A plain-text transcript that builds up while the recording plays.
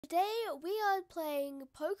Today we are playing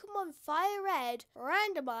Pokemon FireRed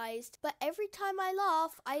randomized, but every time I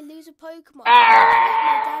laugh, I lose a Pokemon.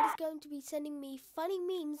 My dad is going to be sending me funny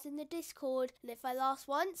memes in the Discord, and if I laugh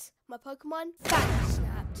once, my Pokemon bang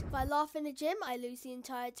snapped. If I laugh in the gym, I lose the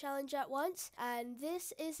entire challenge at once, and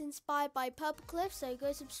this is inspired by Purplecliffe, so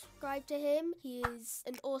go subscribe to him. He is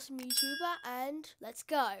an awesome YouTuber, and let's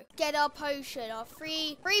go. Get our potion, our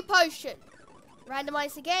free potion.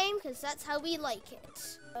 Randomize the game, because that's how we like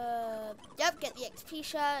it. Yep, get the XP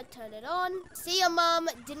shirt, turn it on. See ya, Mum.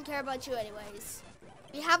 Didn't care about you anyways.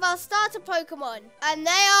 We have our starter Pokemon, and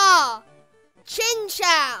they are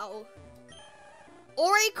Chinchou,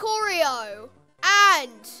 Oricorio,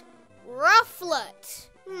 and Rufflet.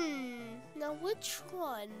 Now which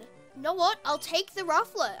one? You know what? I'll take the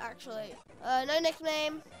Rufflet, actually. No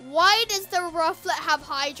nickname. Why does the Rufflet have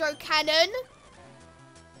Hydro Cannon?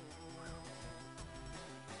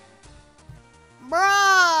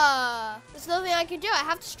 Bruh! There's nothing I can do. I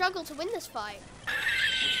have to struggle to win this fight.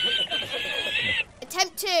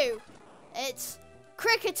 Attempt 2. It's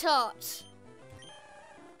Kricketot.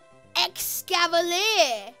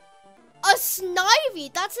 Excavalier. A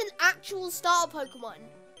Snivy. That's an actual starter Pokemon.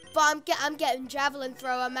 But I'm getting Javelin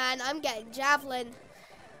Thrower, man. I'm getting Javelin.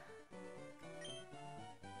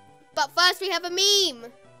 But first we have a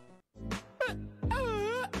meme.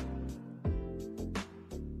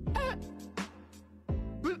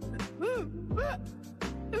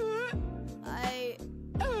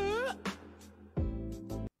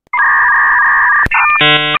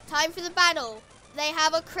 Time for the battle. They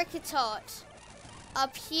have a Kricketot. A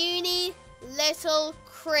puny little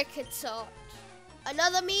Kricketot.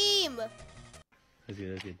 Another meme. That's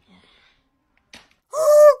good.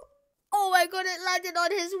 Oh my god, it landed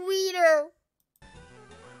on his wiener.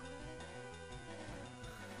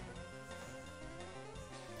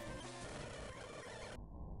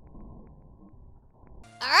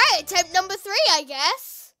 Alright, attempt number 3, I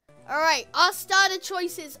guess. Alright, our starter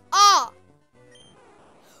choices are...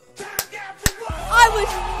 I was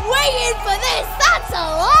waiting for this! That's a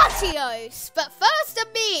Latios! But first a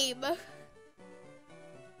meme.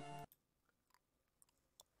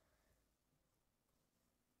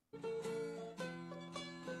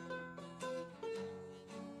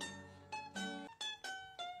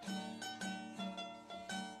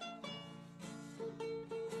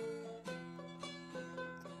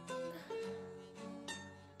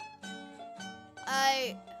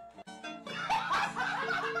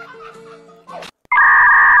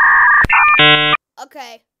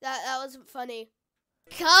 Okay, that wasn't funny.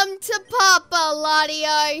 Come to Papa,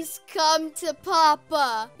 Latios. Come to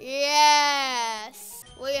Papa. Yes.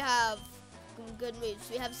 We have some good moves.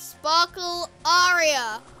 We have Sparkle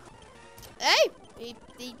Aria. Hey, he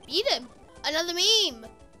beat him. Another meme.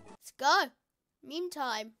 Let's go. Meme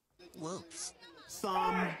time. Whoops.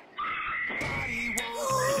 Somebody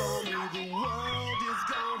won't show me the world is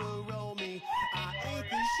gonna roll me. I ain't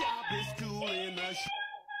the sharpest tool in the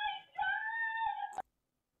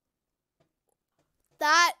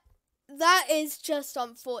That is just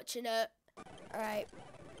unfortunate. Alright.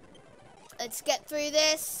 Let's get through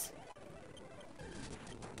this.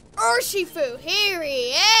 Urshifu, here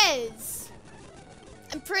he is!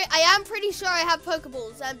 I am pretty sure I have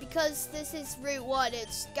Pokeballs, and because this is Route 1,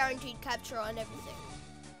 it's guaranteed capture on everything.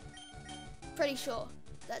 Pretty sure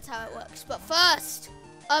that's how it works. But first,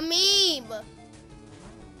 a meme!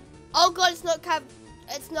 Oh god, it's not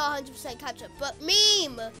 100% capture, but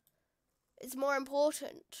meme! It's more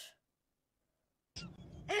important.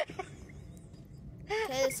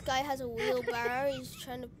 Okay, this guy has a wheelbarrow. He's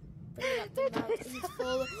trying to bring it up the mountain. He's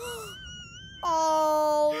full of...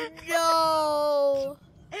 Oh, no!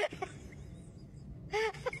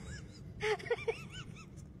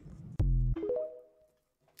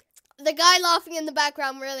 The guy laughing in the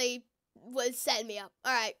background really was setting me up.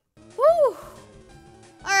 Alright. Woo!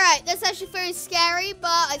 Alright, that's actually very scary, but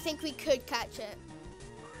I think we could catch it.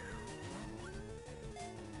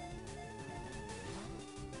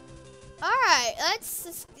 Alright,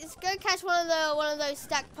 let's go catch one of those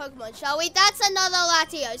stacked Pokemon, shall we? That's another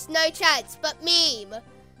Latios, no chance, but meme.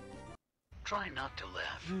 Try not to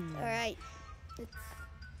laugh. Alright. It's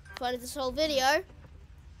fun of this whole video.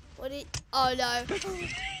 Oh no.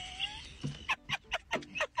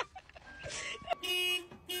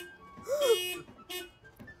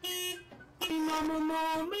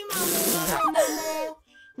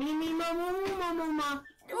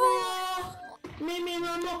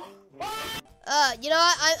 You know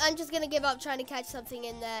what? I'm just gonna give up trying to catch something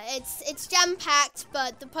in there. It's jam-packed,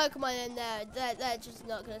 but the Pokemon in there, they're just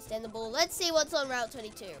not gonna stand the ball. Let's see what's on Route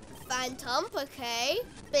 22. Phantump, okay.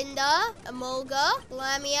 Binder, Emolga,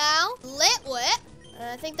 Glameow, Litwit, and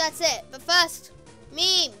I think that's it. But first,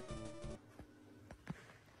 meme.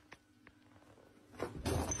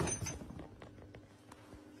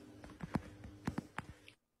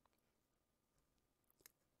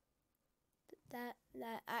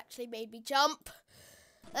 That actually made me jump.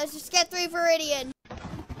 Let's just get through Viridian.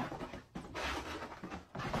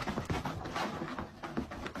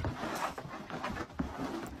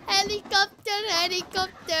 Helicopter,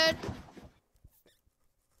 helicopter.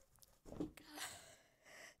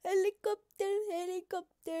 Helicopter,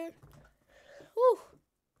 helicopter. Whew.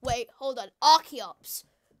 Wait, hold on. Archeops.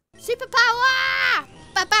 Superpower!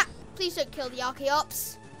 Ba-ba! Please don't kill the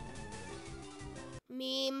Archeops.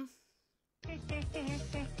 Meme.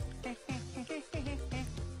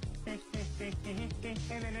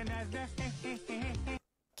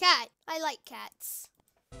 Cat. I like cats.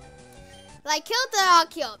 I killed the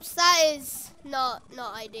Archeops. That is not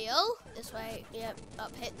ideal. This way. Yep.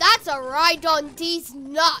 Up here. That's a ride on these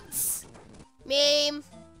nuts. Meme.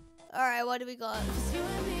 Alright, what do we got?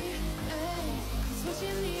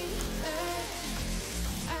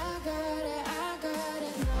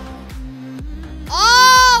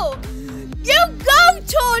 Oh! You go,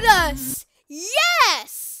 Tortoise!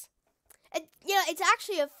 Yes! And, you know, it's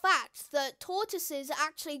actually a fact that tortoises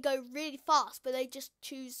actually go really fast, but they just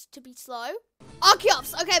choose to be slow.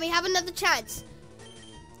 Archeops! Okay, we have another chance.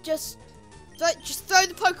 Just throw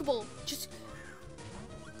the Pokeball.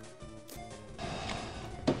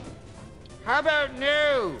 How about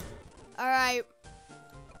no? Alright.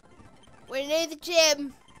 We're near the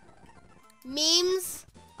gym. Memes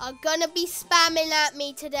are gonna be spamming at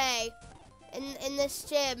me today. In this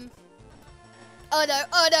gym. Oh no,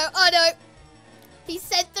 oh no, oh no. He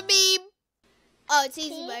sent the meme. Oh, it's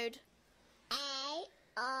easy mode.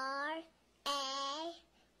 A-R-A-K.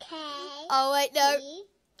 Oh wait, no.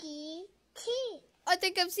 E-D-T. I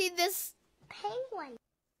think I've seen this. Penguin.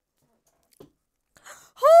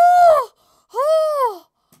 Oh! Oh!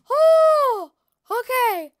 Oh!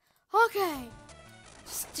 Okay. Okay.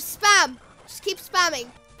 Just spam. Just keep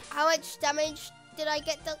spamming. How much damage did I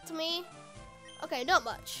get dealt to me? Okay, not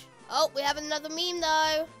much. Oh, we have another meme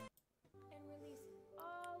though.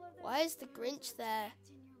 Why is the Grinch there?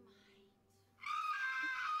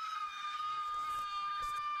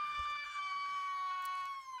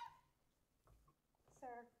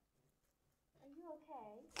 Sir, are you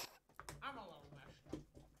okay? I'm a little messed up.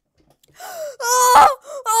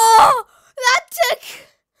 Oh! That took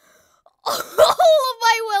all of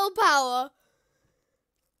my willpower.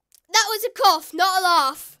 That was a cough, not a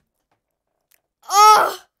laugh.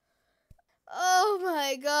 Oh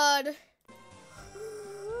my god.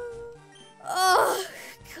 Oh,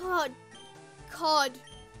 God. COD.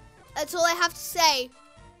 That's all I have to say.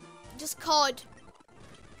 Just COD.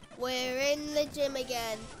 We're in the gym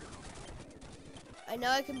again. I know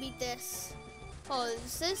I can beat this. Oh,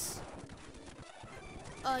 is this?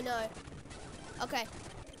 Oh, no. Okay.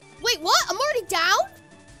 Wait, what? I'm already down?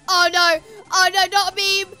 Oh, no. Oh, no, not a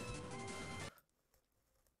meme.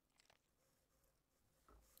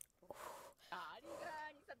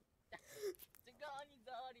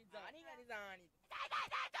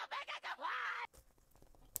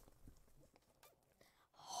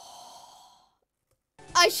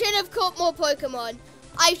 I should have caught more Pokemon.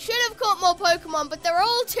 But they're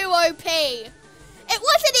all too OP. It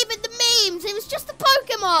wasn't even the memes, it was just the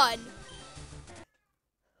Pokemon.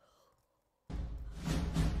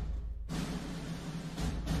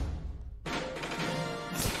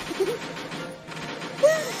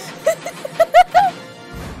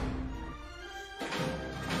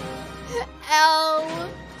 L.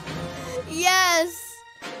 Yes.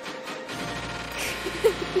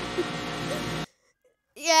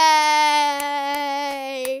 Yay!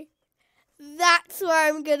 That's where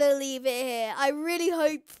I'm gonna leave it here. I really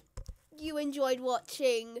hope you enjoyed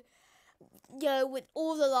watching, you know, with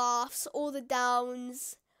all the laughs, all the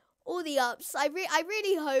downs, all the ups. I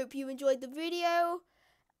really hope you enjoyed the video,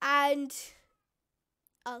 and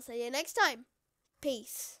I'll see you next time.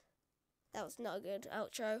 Peace. That was not a good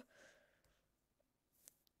outro,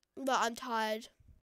 but I'm tired.